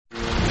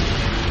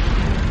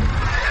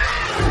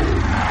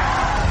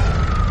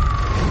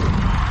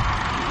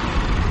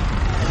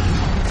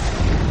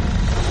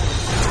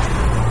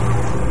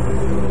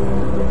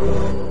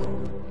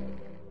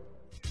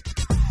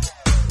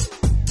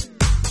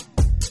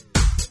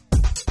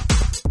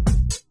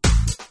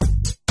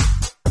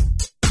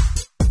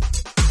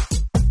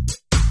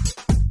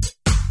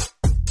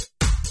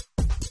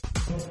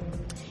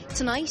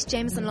tonight,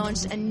 Jameson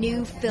launched a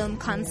new film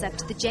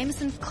concept, the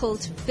Jameson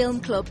Cult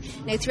Film Club.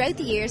 Now, throughout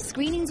the year,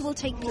 screenings will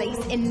take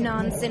place in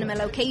non-cinema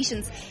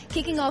locations.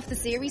 Kicking off the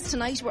series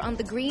tonight, we're on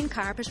the green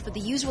carpet for The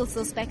Usual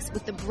Suspects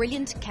with the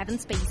brilliant Kevin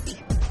Spacey.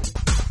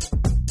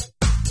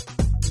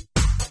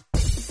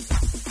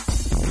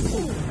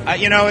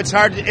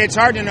 It's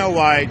hard to know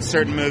why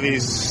certain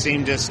movies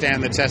seem to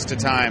stand the test of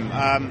time.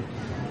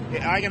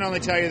 I can only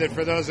tell you that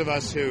for those of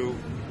us who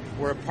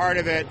were a part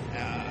of it,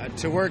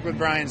 to work with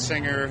Bryan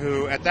Singer,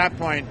 who at that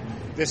point,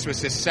 this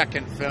was his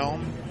second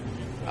film.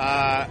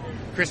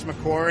 Chris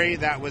McQuarrie,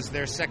 that was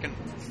their second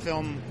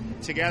film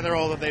together,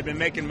 although they'd been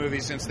making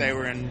movies since they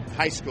were in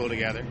high school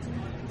together.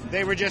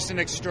 They were just an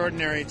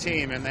extraordinary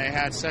team, and they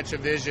had such a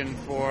vision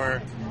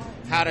for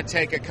how to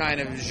take a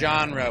kind of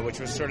genre, which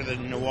was sort of the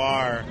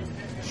noir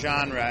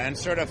genre, and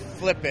sort of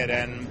flip it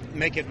and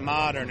make it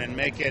modern and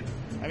make it,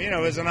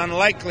 it was an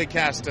unlikely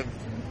cast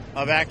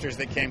of actors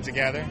that came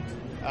together.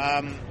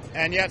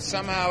 And yet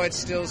somehow it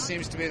still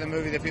seems to be the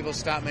movie that people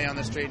stop me on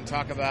the street and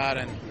talk about.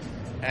 And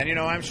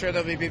I'm sure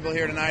there'll be people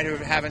here tonight who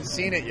haven't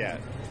seen it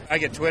yet. I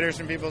get Twitters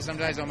from people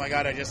sometimes, oh my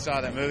God, I just saw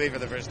that movie for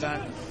the first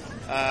time.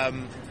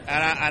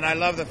 And I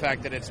love the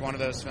fact that it's one of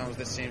those films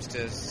that seems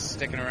to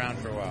sticking around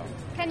for a while.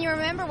 Can you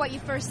remember what you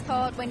first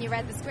thought when you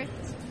read the script?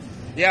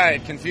 Yeah,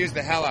 it confused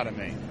the hell out of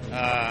me.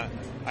 I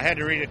had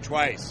to read it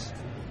twice.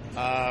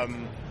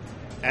 And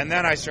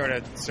then I sort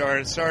of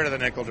the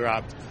nickel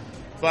dropped.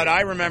 But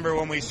I remember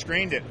when we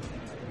screened it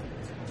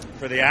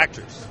for the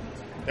actors,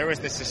 there was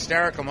this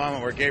hysterical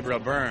moment where Gabriel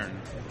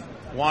Byrne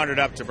wandered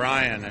up to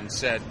Bryan and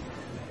said,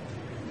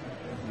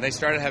 and they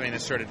started having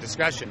this sort of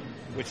discussion,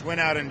 which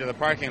went out into the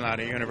parking lot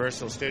of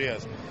Universal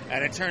Studios.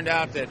 And it turned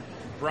out that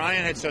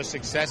Bryan had so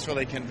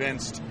successfully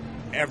convinced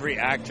every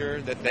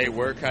actor that they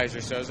were Kaiser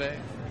Soze.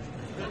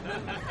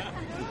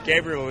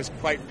 Gabriel was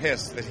quite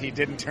pissed that he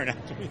didn't turn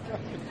out to be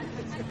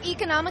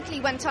Economically,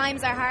 when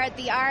times are hard,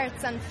 the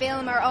arts and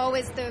film are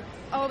always the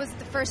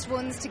first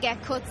ones to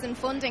get cuts in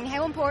funding.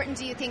 How important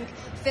do you think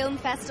film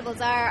festivals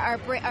are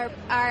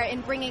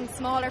in bringing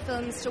smaller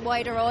films to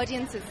wider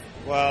audiences?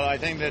 Well, I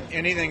think that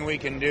anything we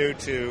can do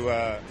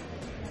to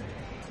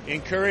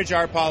encourage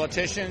our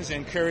politicians,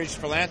 encourage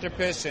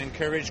philanthropists,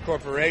 encourage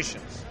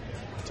corporations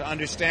to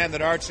understand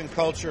that arts and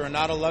culture are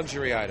not a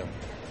luxury item.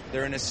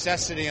 They're a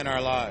necessity in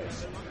our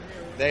lives.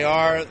 They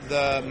are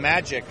the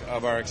magic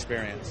of our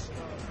experience.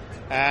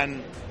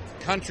 And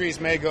countries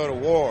may go to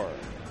war,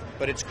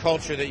 but it's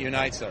culture that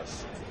unites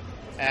us.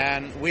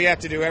 And we have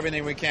to do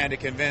everything we can to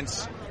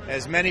convince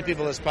as many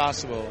people as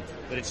possible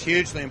that it's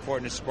hugely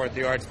important to support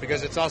the arts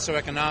because it's also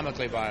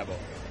economically viable.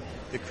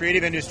 The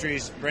creative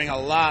industries bring a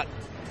lot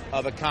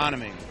of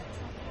economy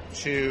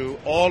to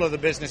all of the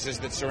businesses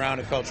that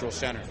surround a cultural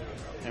center.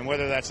 And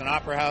whether that's an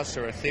opera house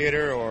or a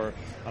theater or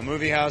a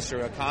movie house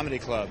or a comedy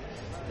club,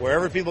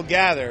 wherever people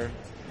gather,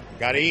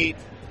 got to eat,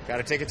 got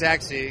to take a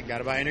taxi, got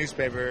to buy a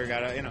newspaper, got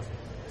to,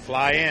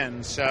 fly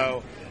in.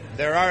 So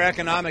there are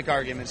economic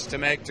arguments to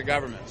make to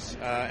governments.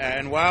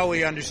 And while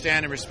we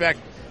understand and respect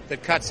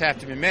that cuts have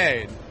to be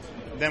made,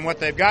 then what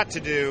they've got to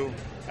do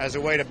as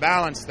a way to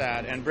balance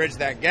that and bridge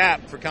that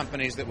gap for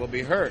companies that will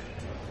be hurt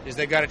is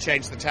they've got to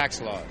change the tax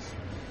laws.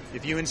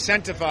 If you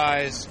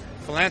incentivize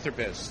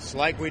philanthropists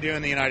like we do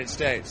in the United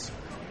States,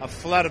 a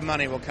flood of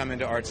money will come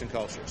into arts and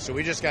culture. So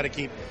we just got to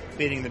keep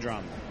beating the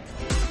drum.